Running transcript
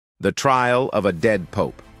The trial of a dead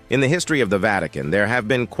pope. In the history of the Vatican, there have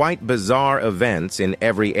been quite bizarre events in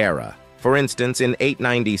every era. For instance, in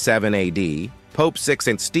 897 AD, Pope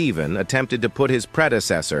St. Stephen attempted to put his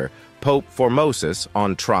predecessor, Pope Formosus,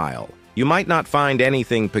 on trial. You might not find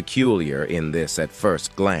anything peculiar in this at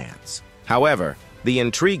first glance. However, the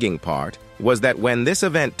intriguing part was that when this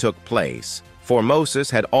event took place,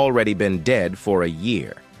 Formosus had already been dead for a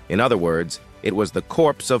year. In other words, it was the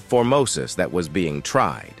corpse of Formosus that was being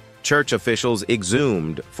tried. Church officials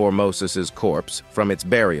exhumed Formosus's corpse from its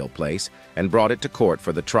burial place and brought it to court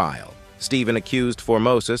for the trial. Stephen accused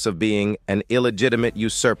Formosus of being an illegitimate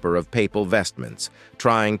usurper of papal vestments,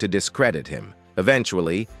 trying to discredit him.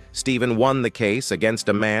 Eventually, Stephen won the case against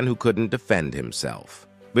a man who couldn't defend himself.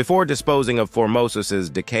 Before disposing of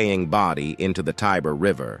Formosus's decaying body into the Tiber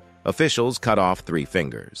River, officials cut off 3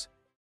 fingers.